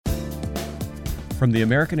From the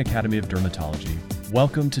American Academy of Dermatology,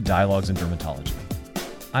 welcome to Dialogues in Dermatology.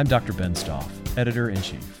 I'm Dr. Ben Stoff,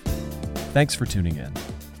 Editor-in-Chief. Thanks for tuning in.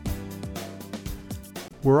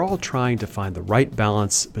 We're all trying to find the right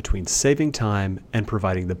balance between saving time and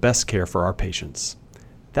providing the best care for our patients.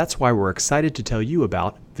 That's why we're excited to tell you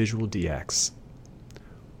about Visual DX.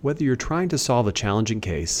 Whether you're trying to solve a challenging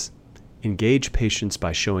case, engage patients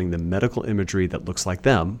by showing them medical imagery that looks like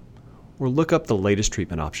them, or look up the latest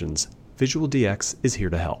treatment options, Visual DX is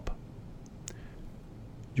here to help.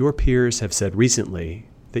 Your peers have said recently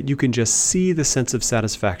that you can just see the sense of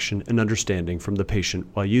satisfaction and understanding from the patient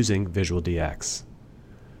while using Visual DX.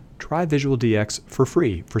 Try Visual DX for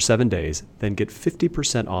free for 7 days, then get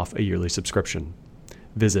 50% off a yearly subscription.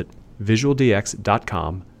 Visit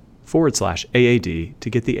visualdx.com/AAD to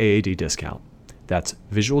get the AAD discount. That's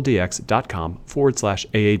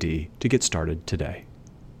visualdx.com/AAD to get started today.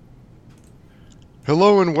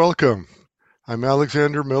 Hello and welcome. I'm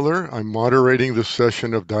Alexander Miller. I'm moderating this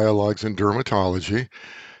session of Dialogues in Dermatology,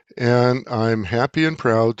 and I'm happy and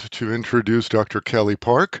proud to introduce Dr. Kelly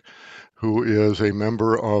Park, who is a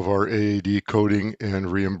member of our AAD Coding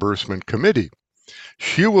and Reimbursement Committee.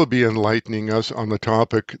 She will be enlightening us on the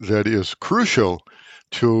topic that is crucial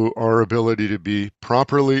to our ability to be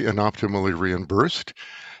properly and optimally reimbursed,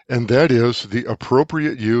 and that is the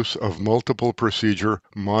appropriate use of multiple procedure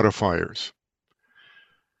modifiers.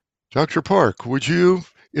 Dr. Park, would you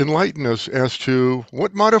enlighten us as to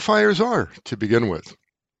what modifiers are to begin with?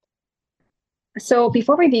 So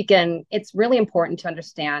before we begin, it's really important to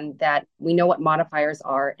understand that we know what modifiers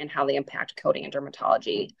are and how they impact coding in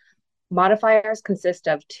dermatology. Modifiers consist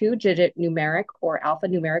of two-digit numeric or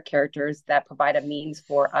alphanumeric characters that provide a means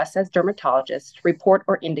for us as dermatologists to report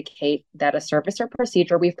or indicate that a service or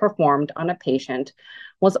procedure we've performed on a patient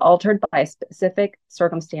was altered by a specific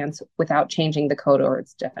circumstance without changing the code or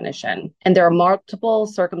its definition. And there are multiple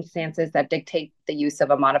circumstances that dictate the use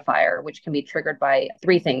of a modifier, which can be triggered by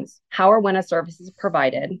three things: how or when a service is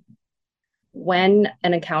provided, when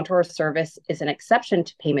an encounter or service is an exception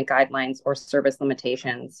to payment guidelines or service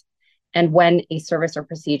limitations, and when a service or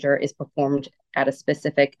procedure is performed at a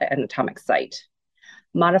specific anatomic site.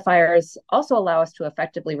 Modifiers also allow us to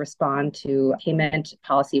effectively respond to payment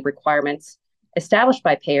policy requirements established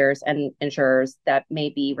by payers and insurers that may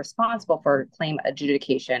be responsible for claim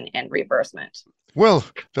adjudication and reimbursement. Well,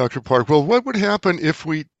 Dr. Park, what would happen if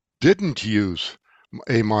we didn't use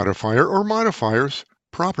a modifier or modifiers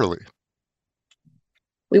properly?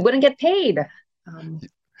 We wouldn't get paid.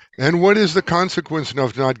 And what is the consequence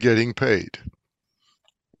of not getting paid?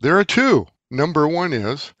 There are two. Number one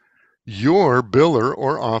is your biller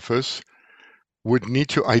or office would need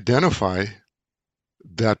to identify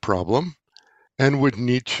that problem and would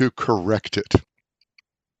need to correct it.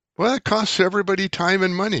 Well, it costs everybody time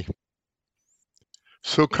and money.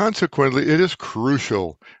 So consequently, it is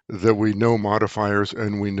crucial that we know modifiers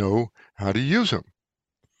and we know how to use them.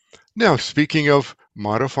 Now, speaking of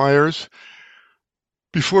modifiers,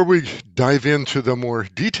 before we dive into the more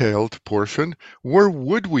detailed portion, where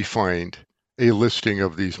would we find a listing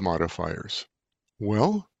of these modifiers?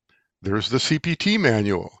 Well, there's the CPT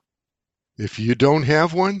manual. If you don't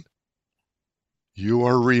have one, you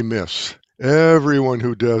are remiss. Everyone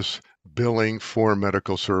who does billing for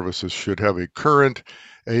medical services should have a current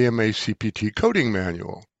AMA CPT coding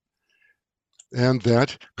manual. And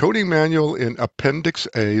that coding manual in Appendix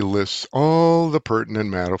A lists all the pertinent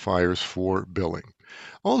modifiers for billing.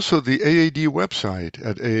 Also, the AAD website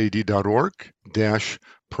at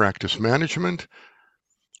aad.org/practice management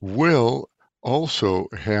will also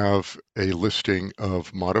have a listing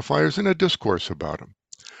of modifiers and a discourse about them.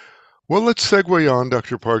 Well, let's segue on,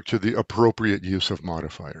 Dr. Park, to the appropriate use of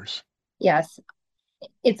modifiers. Yes.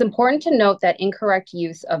 It's important to note that incorrect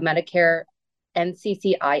use of Medicare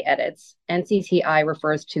NCCI edits. NCCI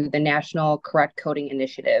refers to the National Correct Coding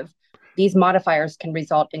Initiative. These modifiers can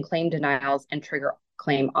result in claim denials and trigger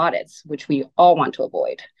claim audits, which we all want to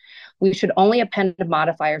avoid. We should only append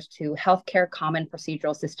modifiers to healthcare common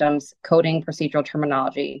procedural systems coding procedural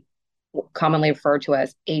terminology, commonly referred to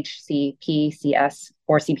as HCPCS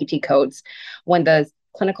or CPT codes, when the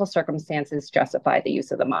clinical circumstances justify the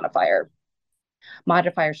use of the modifier.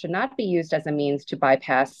 Modifiers should not be used as a means to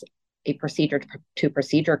bypass a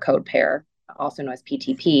procedure-to-procedure code pair, also known as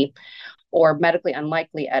PTP, or medically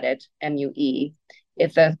unlikely edit, MUE,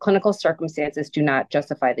 if the clinical circumstances do not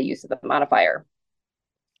justify the use of the modifier.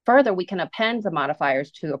 Further, we can append the modifiers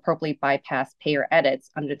to appropriately bypass payer edits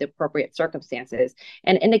under the appropriate circumstances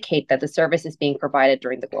and indicate that the service is being provided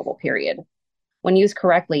during the global period. When used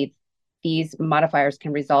correctly, these modifiers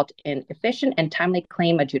can result in efficient and timely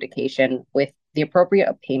claim adjudication with the appropriate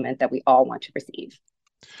payment that we all want to receive.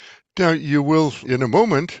 Now, you will, in a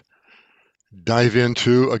moment, dive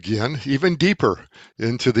into, again, even deeper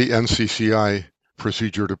into the NCCI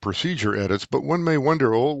procedure-to-procedure edits, but one may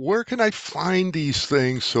wonder, oh, where can I find these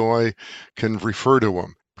things so I can refer to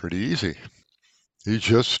them? Pretty easy. You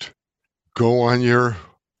just go on your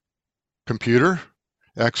computer,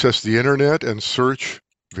 access the internet, and search,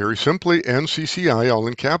 very simply, NCCI, all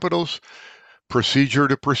in capitals,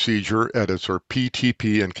 procedure-to-procedure edits, or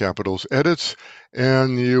PTP in capitals edits,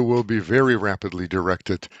 and you will be very rapidly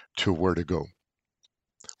directed to where to go.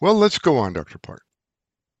 Well, let's go on, Dr. Park.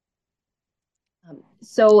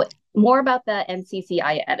 So more about the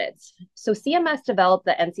NCCI edits. So CMS developed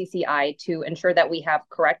the NCCI to ensure that we have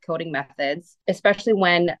correct coding methods, especially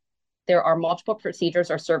when there are multiple procedures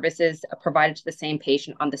or services provided to the same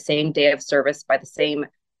patient on the same day of service by the same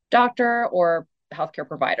doctor or healthcare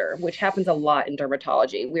provider, which happens a lot in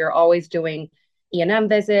dermatology. We are always doing E&M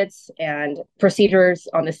visits and procedures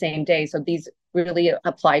on the same day. So these really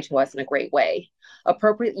apply to us in a great way.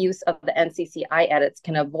 Appropriate use of the NCCI edits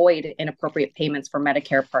can avoid inappropriate payments for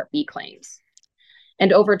Medicare Part B claims.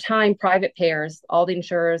 And over time, private payers, all the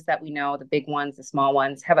insurers that we know, the big ones, the small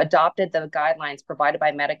ones, have adopted the guidelines provided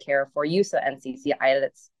by Medicare for use of NCCI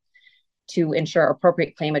edits to ensure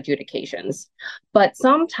appropriate claim adjudications. But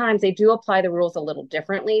sometimes they do apply the rules a little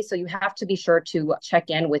differently. So you have to be sure to check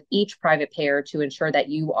in with each private payer to ensure that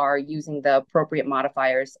you are using the appropriate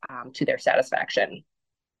modifiers to their satisfaction.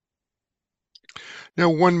 Now,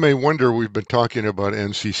 one may wonder, we've been talking about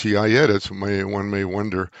NCCI edits, one may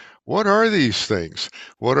wonder, what are these things?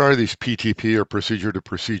 What are these PTP or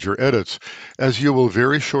procedure-to-procedure edits? As you will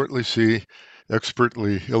very shortly see,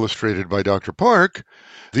 expertly illustrated by Dr. Park,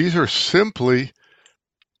 these are simply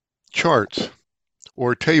charts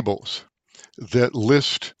or tables that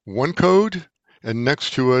list one code and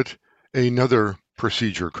next to it another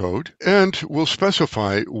procedure code, and will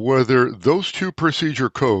specify whether those two procedure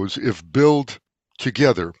codes, if billed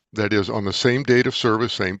together, that is, on the same date of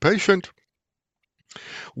service, same patient,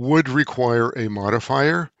 would require a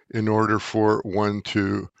modifier in order for one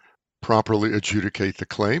to properly adjudicate the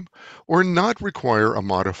claim, or not require a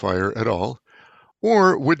modifier at all,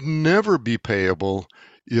 or would never be payable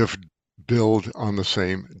if billed on the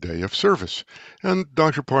same day of service. And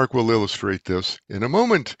Dr. Park will illustrate this in a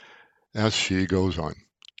moment as she goes on.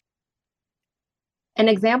 An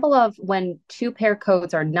example of when two pair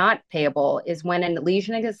codes are not payable is when a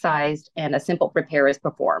lesion is excised and a simple repair is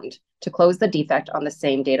performed to close the defect on the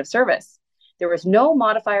same date of service. There is no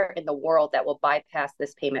modifier in the world that will bypass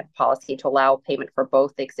this payment policy to allow payment for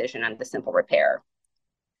both the excision and the simple repair.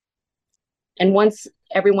 And once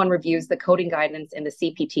everyone reviews the coding guidance in the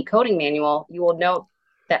CPT coding manual, you will note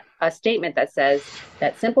that a statement that says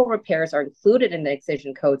that simple repairs are included in the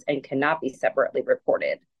excision codes and cannot be separately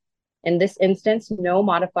reported. In this instance, no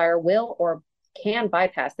modifier will or can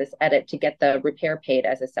bypass this edit to get the repair paid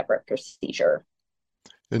as a separate procedure.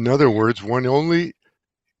 In other words, one only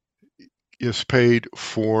is paid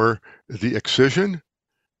for the excision,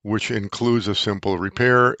 which includes a simple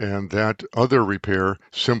repair, and that other repair,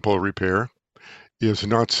 simple repair, is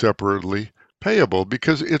not separately payable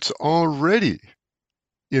because it's already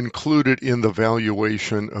included in the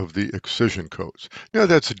valuation of the excision codes. Now,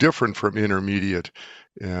 that's different from intermediate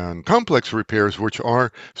and complex repairs, which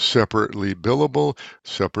are separately billable,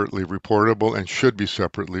 separately reportable, and should be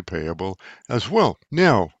separately payable as well.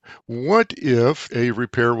 Now, what if a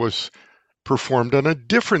repair was performed on a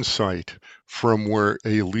different site from where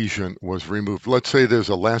a lesion was removed? Let's say there's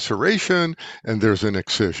a laceration and there's an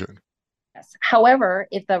excision. However,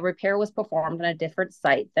 if the repair was performed on a different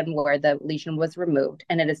site than where the lesion was removed,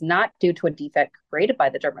 and it is not due to a defect created by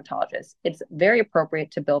the dermatologist, it's very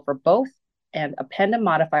appropriate to bill for both and append a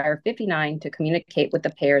modifier 59 to communicate with the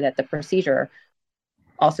payer that the procedure,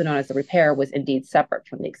 also known as the repair, was indeed separate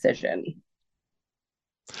from the excision.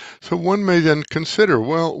 So one may then consider,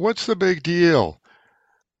 well, what's the big deal?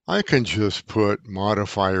 I can just put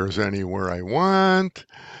modifiers anywhere I want,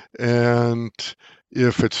 and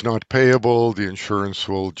if it's not payable, the insurance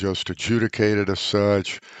will just adjudicate it as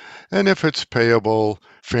such. And if it's payable,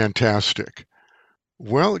 fantastic.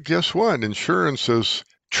 Well, guess what? Insurances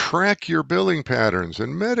track your billing patterns,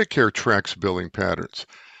 and Medicare tracks billing patterns.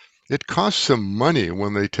 It costs some money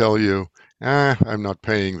when they tell you, I'm not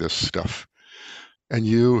paying this stuff. And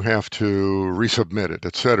you have to resubmit it,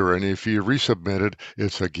 etc. And if you resubmit it,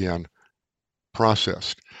 it's again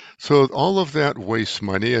processed. So all of that wastes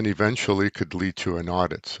money and eventually could lead to an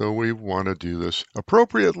audit. So we want to do this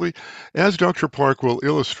appropriately, as Dr. Park will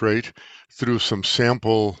illustrate through some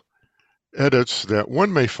sample edits that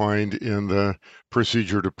one may find in the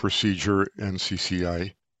procedure-to-procedure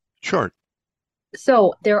NCCI chart.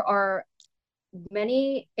 So there are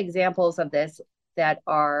many examples of this that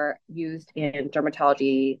are used in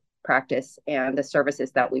dermatology practice and the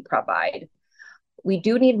services that we provide. We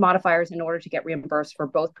do need modifiers in order to get reimbursed for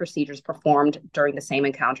both procedures performed during the same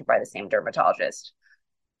encounter by the same dermatologist.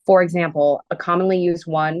 For example, a commonly used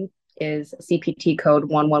one is CPT code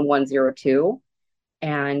 11102,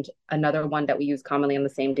 and another one that we use commonly on the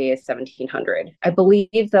same day is 1700. I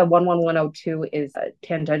believe the 11102 is a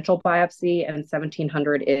tangential biopsy and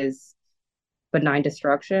 1700 is benign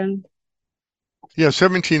destruction. Yeah,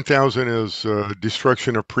 17,000 is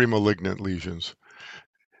destruction of premalignant lesions.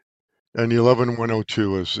 And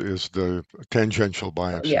 11102 is the tangential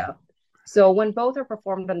biopsy. Yeah. So when both are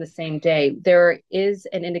performed on the same day, there is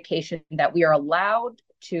an indication that we are allowed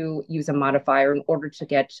to use a modifier in order to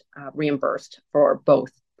get reimbursed for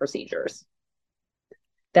both procedures.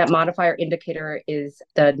 That modifier indicator is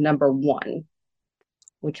the number 1,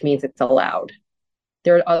 which means it's allowed.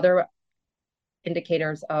 There are other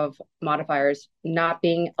indicators of modifiers not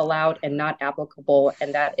being allowed and not applicable,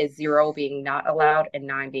 and that is 0 being not allowed and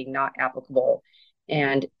 9 being not applicable.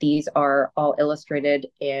 And these are all illustrated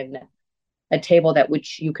in a table that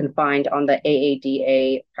which you can find on the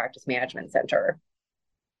AADA Practice Management Center.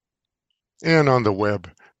 And on the web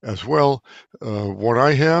as well. What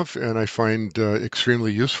I have, and I find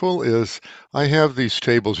extremely useful, is I have these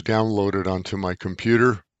tables downloaded onto my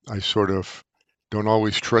computer. I sort of don't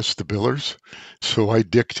always trust the billers, so I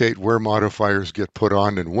dictate where modifiers get put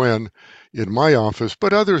on and when in my office,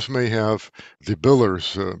 but others may have the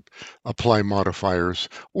billers apply modifiers,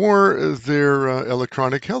 or their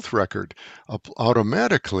electronic health record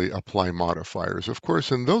automatically apply modifiers. Of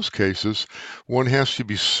course, in those cases, one has to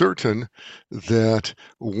be certain that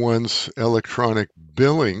one's electronic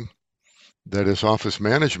billing, that is office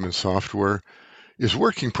management software, is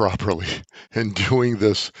working properly and doing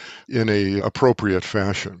this in a appropriate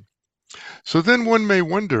fashion. So then one may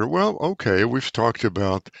wonder, well, okay, we've talked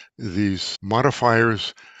about these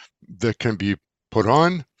modifiers that can be put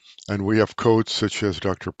on, and we have codes such as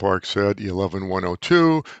Dr. Park said,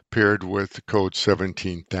 11102 paired with code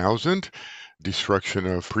 17,000, destruction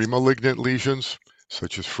of premalignant lesions,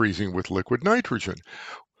 such as freezing with liquid nitrogen.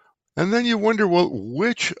 And then you wonder, well,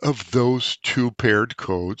 which of those two paired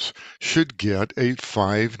codes should get a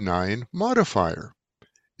 5.9 modifier?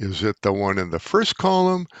 Is it the one in the first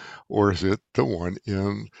column, or is it the one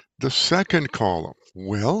in the second column?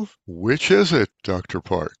 Well, which is it, Dr.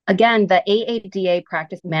 Park? Again, the AADA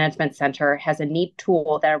Practice Management Center has a neat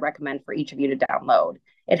tool that I recommend for each of you to download.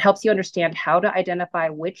 It helps you understand how to identify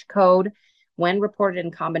which code, when reported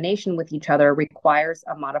in combination with each other, requires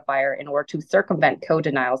a modifier in order to circumvent code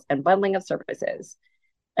denials and bundling of services.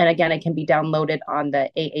 And again, it can be downloaded on the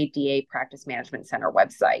AADA Practice Management Center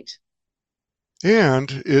website.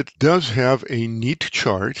 And it does have a neat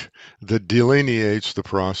chart that delineates the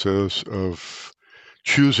process of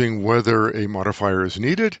choosing whether a modifier is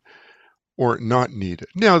needed or not needed.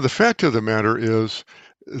 Now, the fact of the matter is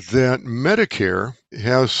that Medicare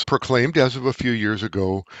has proclaimed as of a few years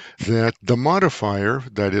ago that the modifier,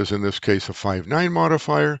 that is in this case a 5.9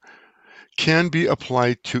 modifier, can be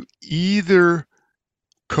applied to either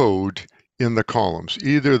code in the columns,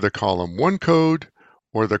 either the column 1 code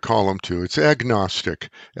or the column 2. It's agnostic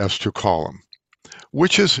as to column,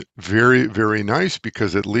 which is very, very nice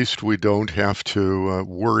because at least we don't have to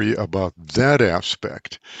worry about that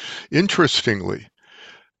aspect. Interestingly,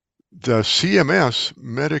 the CMS,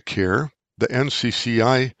 Medicare, the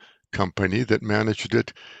NCCI company that managed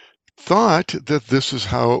it, thought that this is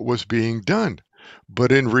how it was being done.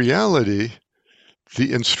 But in reality,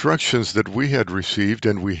 the instructions that we had received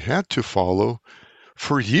and we had to follow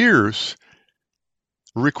for years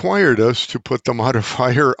required us to put the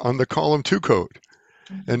modifier on the column 2 code.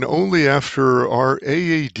 And only after our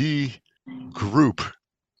AAD group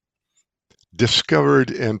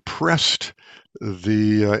discovered and pressed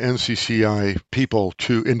the NCCI people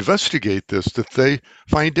to investigate this that they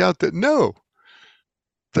find out that no,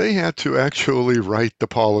 they had to actually write the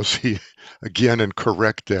policy again and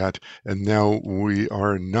correct that. And now we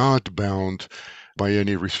are not bound by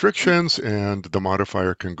any restrictions, and the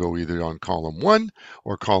modifier can go either on column 1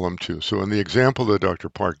 or column 2. So in the example that Dr.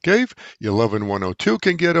 Park gave, 11102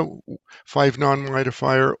 can get a 5.9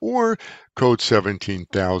 modifier, or code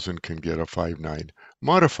 17,000 can get a 5.9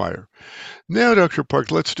 modifier. Now, Dr.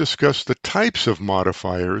 Park, let's discuss the types of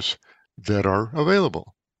modifiers that are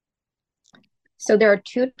available. So there are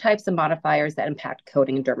 2 types of modifiers that impact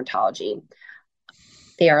coding in dermatology.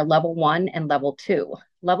 They are level 1 and level 2.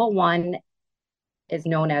 Level 1 is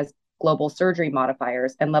known as global surgery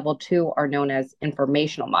modifiers, and level 2 are known as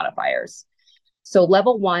informational modifiers. So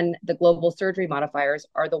level 1, the global surgery modifiers,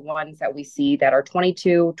 are the ones that we see that are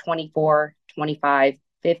 22, 24, 25,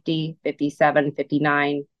 50, 57,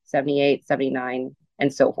 59, 78, 79,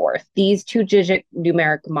 and so forth. These 2-digit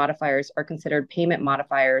numeric modifiers are considered payment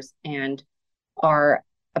modifiers and are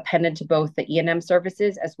appended to both the E&M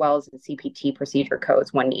services as well as the CPT procedure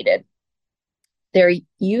codes when needed. They're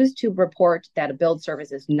used to report that a billed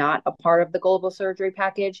service is not a part of the global surgery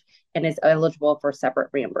package and is eligible for separate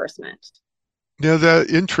reimbursement. Now,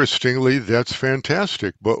 interestingly, that's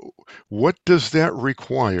fantastic. But what does that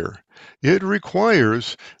require? It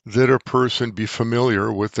requires that a person be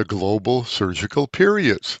familiar with the global surgical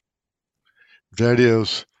periods. That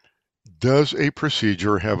is, does a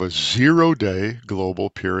procedure have a 0-day global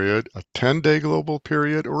period, a 10-day global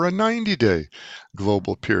period, or a 90-day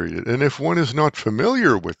global period? And if one is not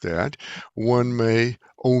familiar with that, one may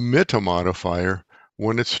omit a modifier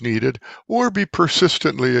when it's needed, or be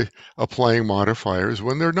persistently applying modifiers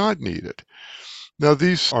when they're not needed. Now,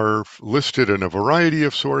 these are listed in a variety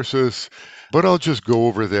of sources, but I'll just go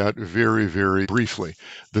over that very, very briefly.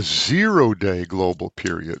 The 0-day global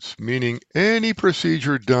periods, meaning any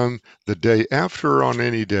procedure done the day after or on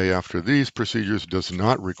any day after these procedures, does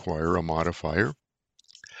not require a modifier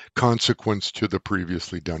consequence to the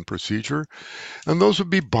previously done procedure. And those would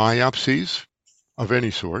be biopsies of any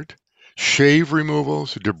sort, shave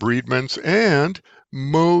removals, debridements, and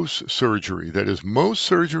Mohs surgery. That is, Mohs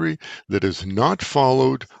surgery that is not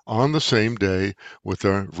followed on the same day with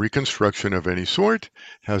a reconstruction of any sort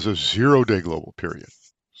has a 0-day global period.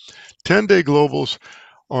 10-day globals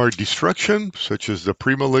are destruction, such as the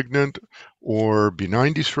premalignant or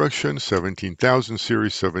benign destruction, 17,000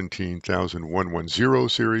 series, 17,110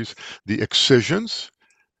 series, the excisions,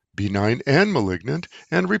 benign and malignant,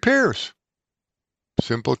 and repairs,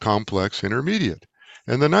 simple, complex, intermediate.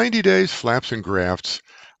 And the 90 days, flaps and grafts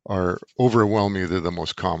are overwhelmingly the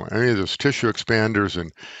most common. I mean, there's tissue expanders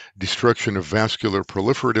and destruction of vascular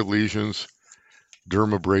proliferative lesions,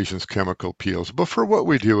 dermabrasions, chemical peels. But for what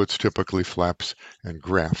we do, it's typically flaps and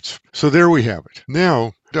grafts. So there we have it.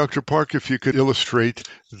 Now, Dr. Park, if you could illustrate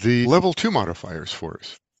the level 2 modifiers for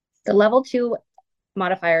us. The level 2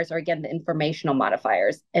 modifiers are, again, the informational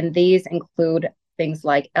modifiers, and these include things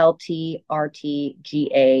like LT, RT,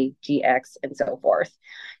 GA, GX, and so forth.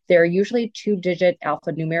 They're usually 2-digit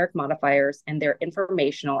alphanumeric modifiers, and they're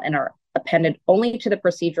informational and are appended only to the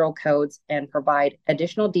procedural codes and provide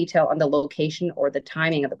additional detail on the location or the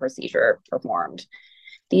timing of the procedure performed.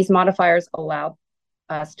 These modifiers allow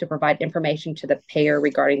us to provide information to the payer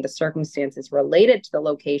regarding the circumstances related to the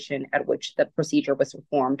location at which the procedure was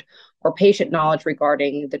performed, or patient knowledge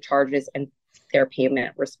regarding the charges and their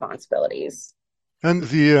payment responsibilities. And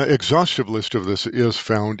the exhaustive list of this is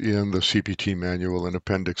found in the CPT manual in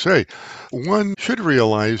Appendix A. One should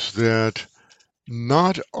realize that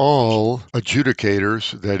not all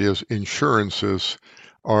adjudicators, that is, insurances,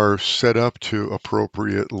 are set up to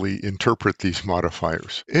appropriately interpret these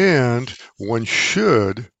modifiers. And one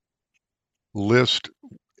should list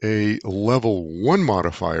a level 1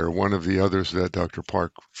 modifier, one of the others that Dr.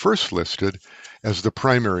 Park first listed, as the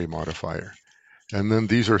primary modifier. And then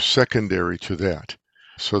these are secondary to that.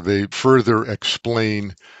 So they further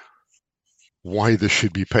explain why this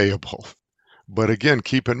should be payable. But again,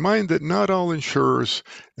 keep in mind that not all insurers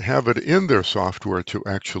have it in their software to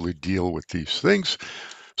actually deal with these things.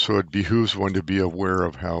 So it behooves one to be aware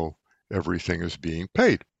of how everything is being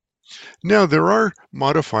paid. Now, there are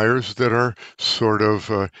modifiers that are sort of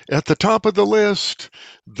at the top of the list,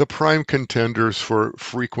 the prime contenders for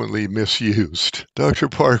frequently misused. Dr.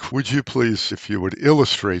 Park, would you please, if you would,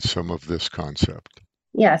 illustrate some of this concept?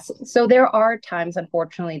 Yes. So there are times,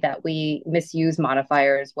 unfortunately, that we misuse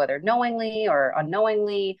modifiers, whether knowingly or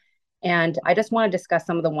unknowingly. And I just want to discuss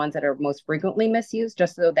some of the ones that are most frequently misused,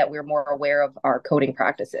 just so that we're more aware of our coding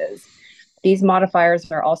practices. These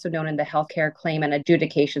modifiers are also known in the healthcare claim and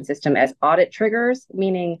adjudication system as audit triggers,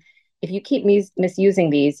 meaning if you keep misusing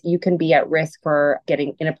these, you can be at risk for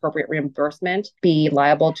getting inappropriate reimbursement, be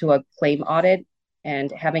liable to a claim audit,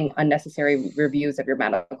 and having unnecessary reviews of your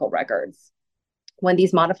medical records. When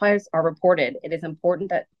these modifiers are reported, it is important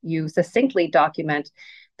that you succinctly document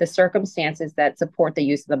the circumstances that support the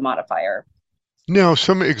use of the modifier. Now,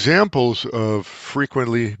 some examples of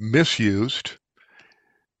frequently misused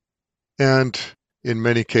and in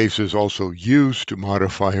many cases also used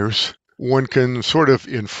modifiers, one can sort of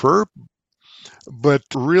infer, but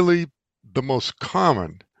really the most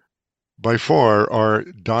common by far are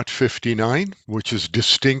 .59, which is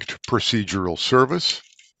distinct procedural service,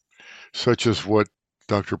 such as what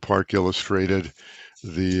Dr. Park illustrated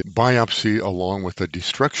the biopsy along with the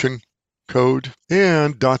destruction code,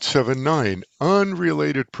 and .79,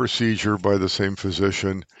 unrelated procedure by the same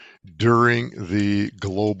physician during the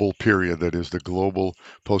global period, that is the global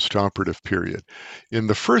postoperative period. In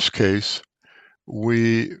the first case,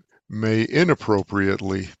 we may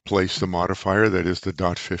inappropriately place the modifier, that is the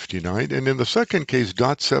 .59, and in the second case,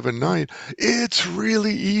 .79, it's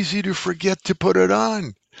really easy to forget to put it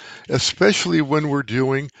on, especially when we're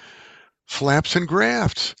doing flaps and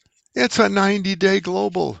grafts. It's a 90-day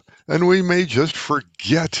global, and we may just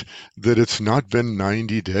forget that it's not been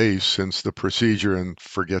 90 days since the procedure and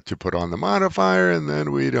forget to put on the modifier, and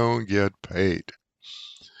then we don't get paid.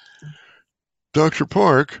 Dr.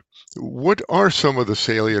 Park, what are some of the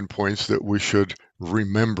salient points that we should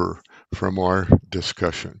remember from our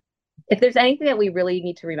discussion? If there's anything that we really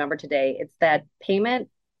need to remember today, it's that payment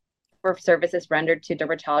for services rendered to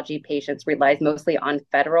dermatology patients relies mostly on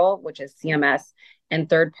federal, which is CMS, and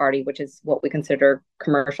third party, which is what we consider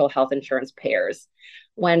commercial health insurance payers.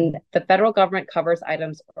 When the federal government covers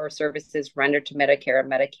items or services rendered to Medicare and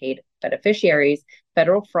Medicaid beneficiaries,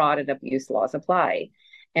 federal fraud and abuse laws apply.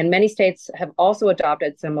 And many states have also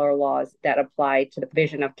adopted similar laws that apply to the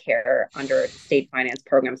provision of care under state finance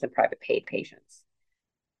programs and private paid patients.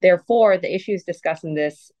 Therefore, the issues discussed in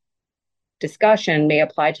this discussion may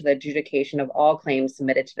apply to the adjudication of all claims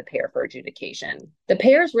submitted to the payer for adjudication. The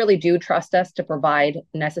payers really do trust us to provide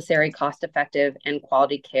necessary, cost-effective, and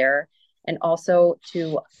quality care, and also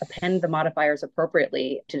to append the modifiers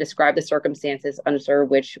appropriately to describe the circumstances under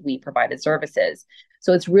which we provided services.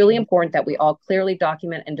 So it's really important that we all clearly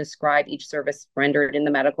document and describe each service rendered in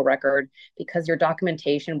the medical record, because your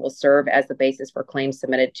documentation will serve as the basis for claims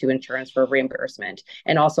submitted to insurance for reimbursement.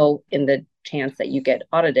 And also, in the chance that you get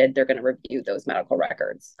audited, they're going to review those medical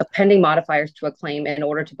records. Appending modifiers to a claim in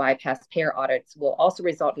order to bypass payer audits will also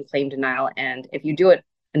result in claim denial, and if you do it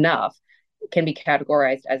enough, can be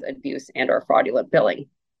categorized as abuse and or fraudulent billing.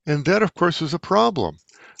 And that, of course, is a problem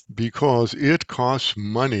because it costs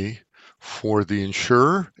money for the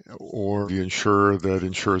insurer or the insurer that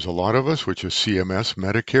insures a lot of us, which is CMS,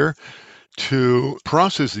 Medicare, to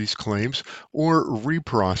process these claims or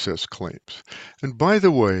reprocess claims. And by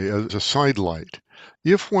the way, as a sidelight,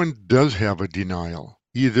 if one does have a denial,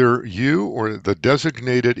 either you or the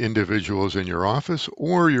designated individuals in your office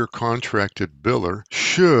or your contracted biller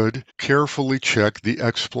should carefully check the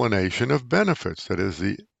explanation of benefits, that is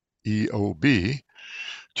the EOB,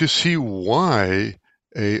 to see why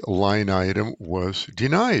a line item was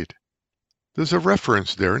denied. There's a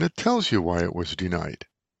reference there and it tells you why it was denied.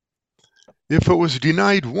 If it was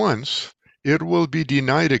denied once, it will be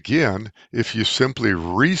denied again if you simply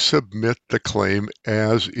resubmit the claim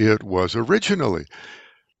as it was originally.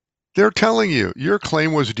 They're telling you your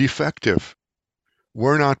claim was defective.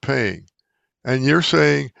 We're not paying. And you're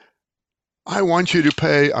saying, I want you to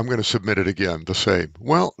pay. I'm going to submit it again, the same.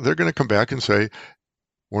 Well, they're going to come back and say,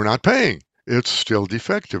 we're not paying. It's still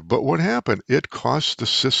defective. But what happened? It cost the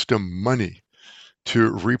system money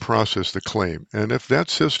to reprocess the claim. And if that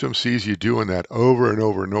system sees you doing that over and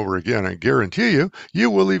over and over again, I guarantee you, you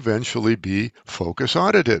will eventually be focus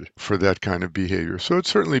audited for that kind of behavior. So it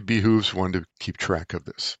certainly behooves one to keep track of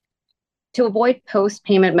this. To avoid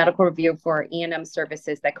post-payment medical review for E&M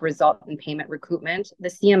services that could result in payment recoupment, the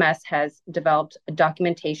CMS has developed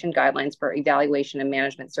documentation guidelines for evaluation and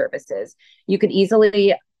management services. You could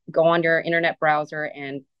easily go on your internet browser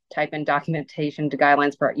and type in documentation to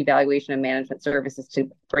guidelines for evaluation and management services to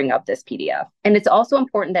bring up this PDF. And it's also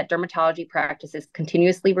important that dermatology practices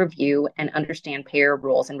continuously review and understand payer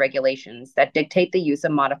rules and regulations that dictate the use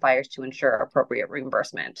of modifiers to ensure appropriate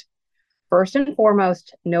reimbursement. First and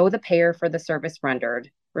foremost, know the payer for the service rendered,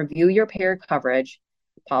 review your payer coverage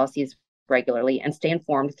policies regularly, and stay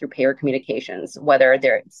informed through payer communications, whether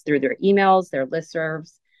it's through their emails, their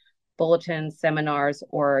listservs, bulletins, seminars,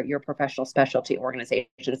 or your professional specialty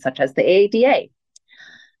organizations such as the AADA.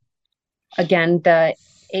 Again, the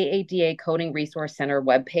AADA Coding Resource Center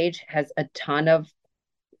webpage has a ton of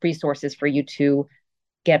resources for you to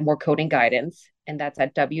get more coding guidance, and that's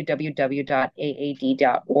at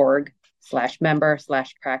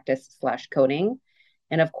www.aad.org/member/practice/coding.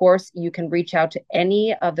 And of course, you can reach out to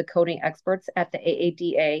any of the coding experts at the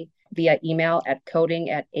AADA via email at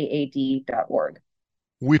coding@aad.org.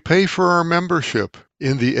 We pay for our membership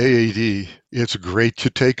in the AAD. It's great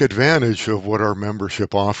to take advantage of what our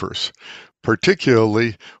membership offers,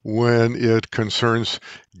 particularly when it concerns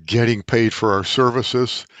getting paid for our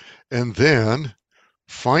services and then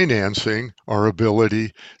financing our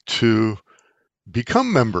ability to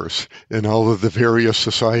become members in all of the various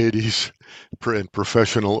societies and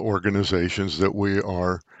professional organizations that we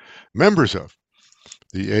are members of.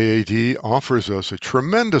 The AAD offers us a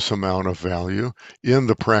tremendous amount of value in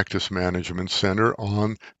the Practice Management Center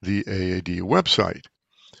on the AAD website.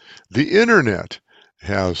 The internet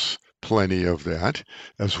has plenty of that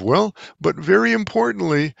as well, but very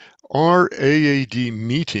importantly, our AAD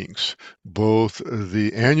meetings, both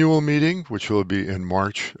the annual meeting, which will be in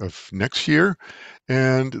March of next year,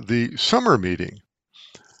 and the summer meeting,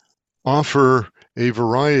 offer a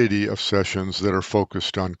variety of sessions that are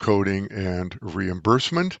focused on coding and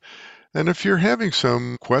reimbursement. And if you're having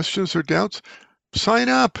some questions or doubts, sign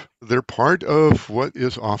up. They're part of what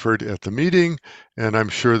is offered at the meeting, and I'm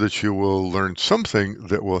sure that you will learn something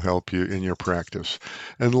that will help you in your practice.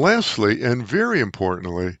 And lastly, and very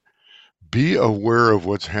importantly, be aware of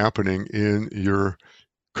what's happening in your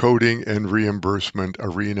coding and reimbursement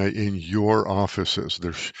arena in your offices.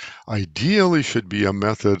 There ideally should be a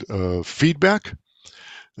method of feedback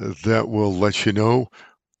that will let you know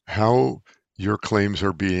how your claims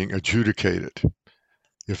are being adjudicated.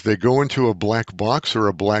 If they go into a black box or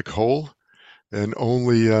a black hole and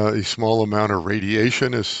only a small amount of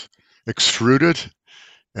radiation is extruded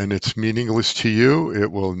and it's meaningless to you, it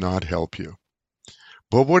will not help you.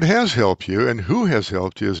 But what has helped you and who has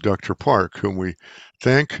helped you is Dr. Park, whom we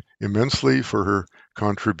thank immensely for her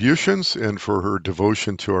contributions and for her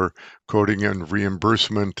devotion to our coding and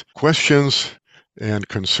reimbursement questions and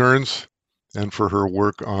concerns, and for her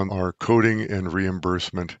work on our coding and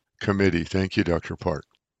reimbursement committee. Thank you, Dr. Park.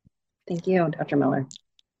 Thank you, Dr. Miller.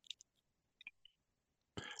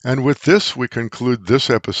 And with this, we conclude this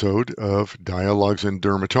episode of Dialogues in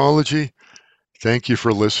Dermatology. Thank you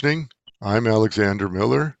for listening. I'm Alexander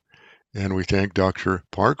Miller, and we thank Dr.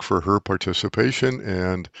 Park for her participation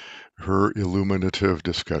and her illuminative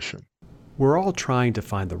discussion. We're all trying to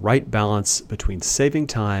find the right balance between saving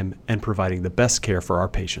time and providing the best care for our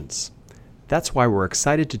patients. That's why we're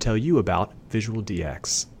excited to tell you about Visual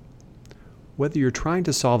DX. Whether you're trying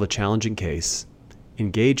to solve a challenging case,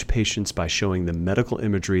 engage patients by showing them medical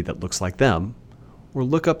imagery that looks like them, or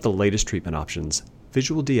look up the latest treatment options,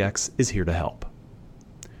 Visual DX is here to help.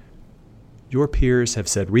 Your peers have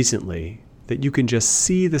said recently that you can just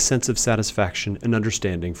see the sense of satisfaction and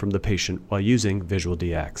understanding from the patient while using Visual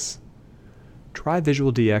DX. Try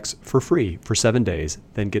Visual DX for free for 7 days,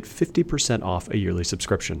 then get 50% off a yearly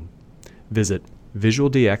subscription. Visit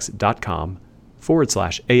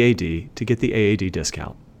visualdx.com/AAD to get the AAD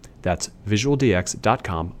discount. That's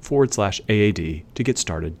visualdx.com/AAD to get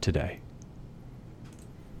started today.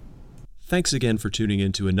 Thanks again for tuning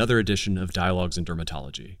in to another edition of Dialogues in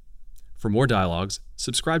Dermatology. For more dialogues,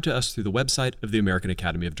 subscribe to us through the website of the American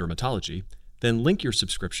Academy of Dermatology, then link your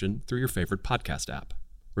subscription through your favorite podcast app.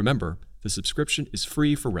 Remember, the subscription is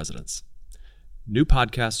free for residents. New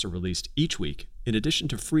podcasts are released each week, in addition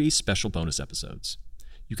to free special bonus episodes.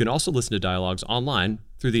 You can also listen to dialogues online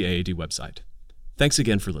through the AAD website. Thanks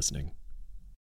again for listening.